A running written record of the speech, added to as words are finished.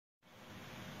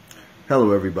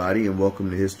Hello everybody, and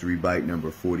welcome to History Bite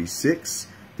number 46,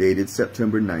 dated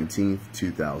September 19th,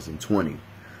 2020.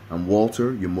 I'm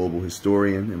Walter, your mobile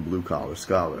historian and blue-collar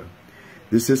scholar.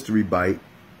 This History Bite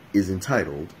is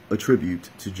entitled A Tribute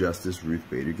to Justice Ruth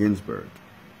Bader Ginsburg,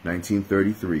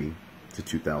 1933 to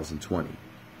 2020.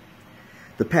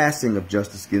 The passing of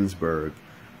Justice Ginsburg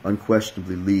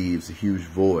unquestionably leaves a huge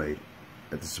void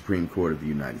at the Supreme Court of the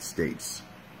United States.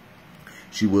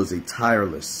 She was a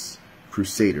tireless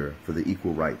crusader for the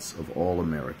equal rights of all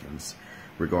Americans,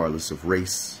 regardless of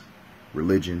race,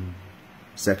 religion,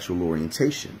 sexual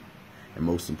orientation, and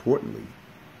most importantly,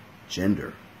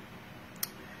 gender.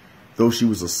 Though she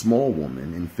was a small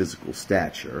woman in physical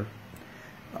stature,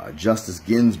 Justice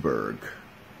Ginsburg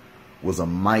was a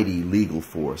mighty legal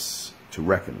force to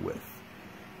reckon with.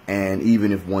 And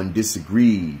even if one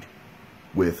disagreed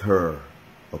with her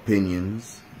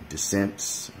opinions,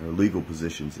 dissents, or legal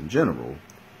positions in general,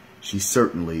 she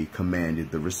certainly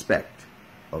commanded the respect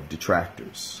of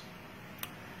detractors.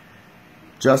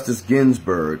 Justice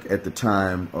Ginsburg, at the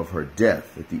time of her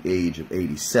death at the age of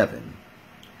 87,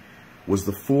 was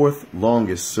the fourth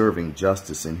longest serving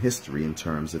justice in history in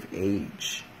terms of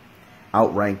age,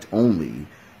 outranked only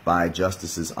by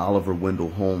Justices Oliver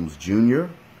Wendell Holmes Jr.,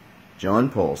 John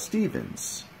Paul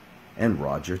Stevens, and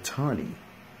Roger Taney.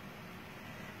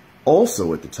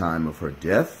 Also at the time of her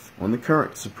death, on the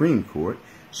current Supreme Court,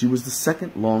 she was the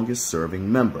second longest serving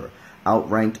member,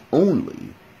 outranked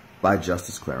only by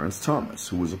Justice Clarence Thomas,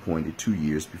 who was appointed 2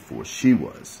 years before she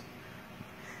was.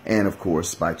 And of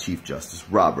course by Chief Justice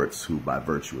Roberts, who by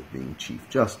virtue of being Chief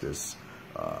Justice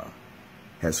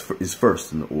is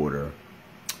first in the order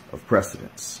of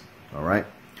precedence. All right?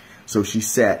 So she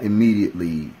sat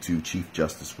immediately to Chief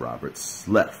Justice Roberts'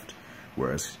 left,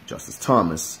 whereas Justice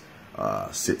Thomas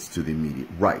sits to the immediate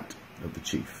right of the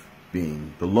Chief,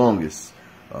 being the longest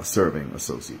serving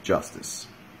Associate Justice.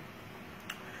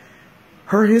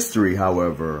 Her history,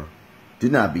 however,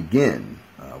 did not begin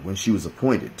when she was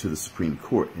appointed to the Supreme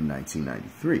Court in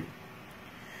 1993.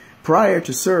 Prior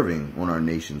to serving on our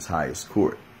nation's highest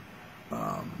court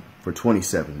for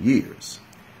 27 years,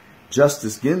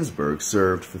 Justice Ginsburg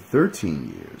served for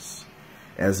 13 years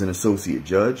as an Associate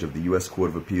Judge of the U.S. Court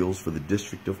of Appeals for the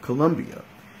District of Columbia,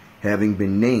 having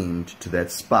been named to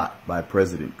that spot by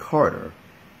President Carter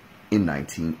in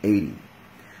 1980.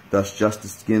 Thus,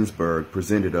 Justice Ginsburg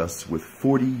presented us with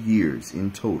 40 years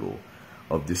in total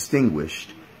of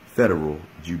distinguished federal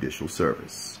judicial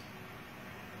service.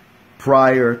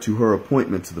 Prior to her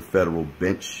appointment to the federal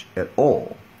bench at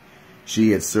all,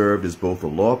 she had served as both a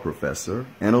law professor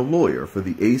and a lawyer for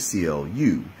the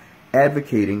ACLU,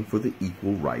 advocating for the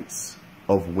equal rights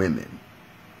of women.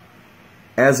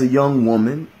 As a young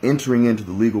woman entering into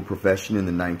the legal profession in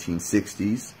the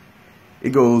 1960s,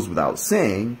 it goes without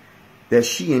saying that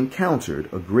she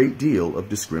encountered a great deal of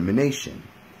discrimination.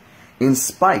 In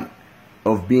spite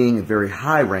of being a very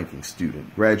high-ranking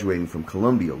student graduating from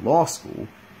Columbia Law School,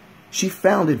 she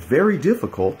found it very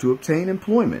difficult to obtain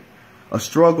employment, a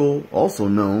struggle also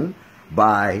known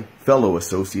by fellow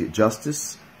Associate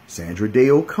Justice Sandra Day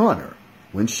O'Connor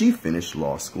when she finished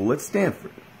law school at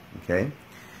Stanford. Okay?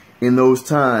 In those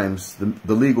times,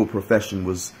 the legal profession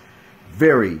was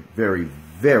very, very,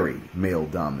 very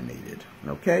male-dominated.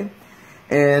 Okay?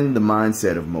 And the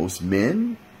mindset of most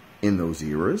men in those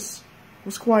eras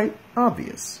was quite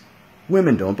obvious.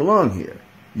 Women don't belong here.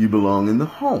 You belong in the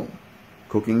home,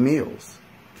 cooking meals,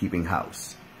 keeping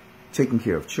house, taking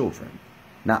care of children,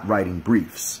 not writing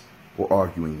briefs or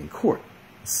arguing in court,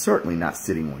 certainly not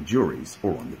sitting on juries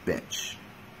or on the bench.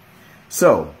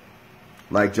 So,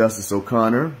 like Justice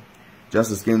O'Connor,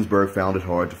 Justice Ginsburg found it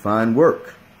hard to find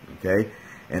work, okay?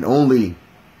 And only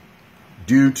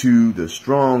due to the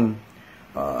strong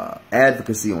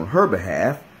advocacy on her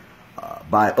behalf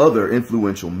by other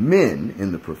influential men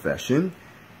in the profession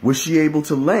was she able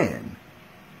to land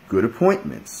good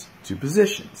appointments to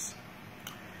positions.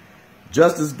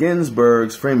 Justice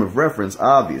Ginsburg's frame of reference,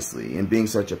 obviously, in being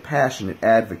such a passionate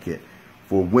advocate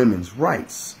for women's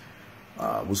rights,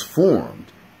 was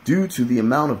formed due to the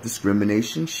amount of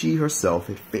discrimination she herself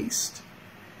had faced.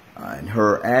 And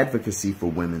her advocacy for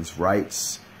women's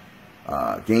rights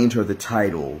gained her the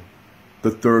title, the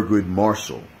Thurgood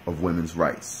Marshall of women's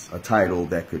rights, a title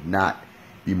that could not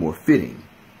be more fitting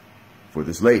for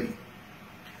this lady.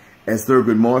 As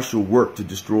Thurgood Marshall worked to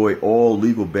destroy all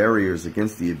legal barriers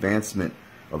against the advancement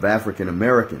of African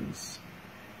Americans,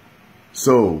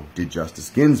 so did Justice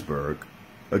Ginsburg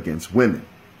against women.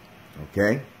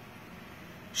 Okay?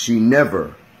 She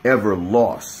never, ever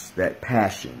lost that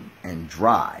passion and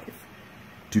drive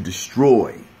to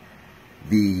destroy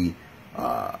the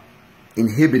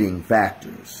inhibiting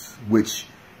factors which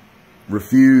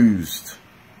refused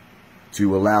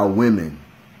to allow women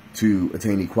to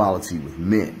attain equality with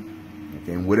men.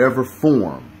 Okay, in whatever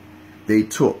form they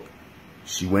took,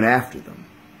 she went after them,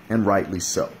 and rightly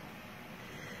so.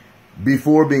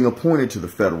 Before being appointed to the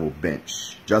federal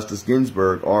bench, Justice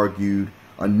Ginsburg argued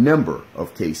a number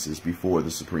of cases before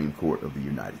the Supreme Court of the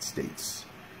United States,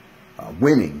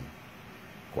 winning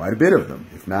quite a bit of them,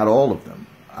 if not all of them.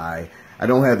 I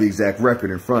don't have the exact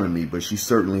record in front of me, but she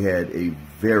certainly had a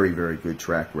very, very good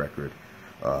track record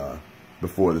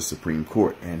before the Supreme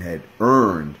Court and had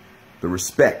earned the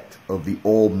respect of the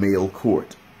all-male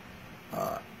court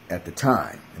at the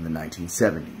time in the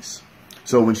 1970s.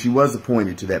 So when she was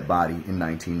appointed to that body in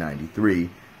 1993,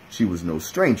 she was no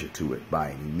stranger to it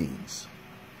by any means.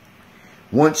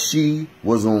 Once she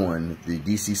was on the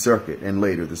D.C. Circuit and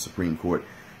later the Supreme Court,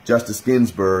 Justice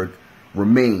Ginsburg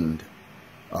remained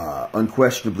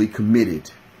unquestionably committed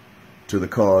to the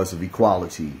cause of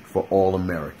equality for all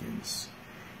Americans.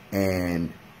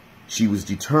 And she was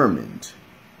determined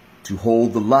to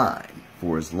hold the line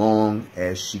for as long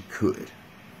as she could.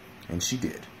 And she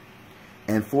did.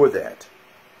 And for that,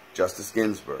 Justice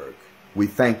Ginsburg, we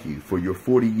thank you for your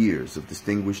 40 years of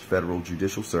distinguished federal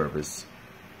judicial service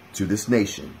to this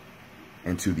nation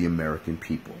and to the American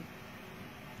people.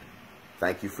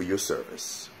 Thank you for your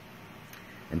service.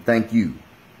 And thank you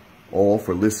all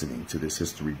for listening to this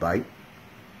History Bite.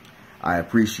 I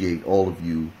appreciate all of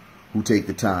you who take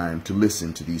the time to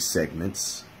listen to these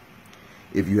segments.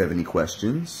 If you have any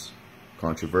questions,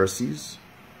 controversies,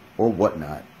 or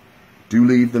whatnot, do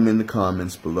leave them in the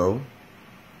comments below.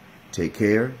 Take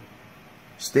care,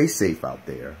 stay safe out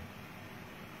there,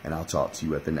 and I'll talk to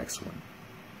you at the next one.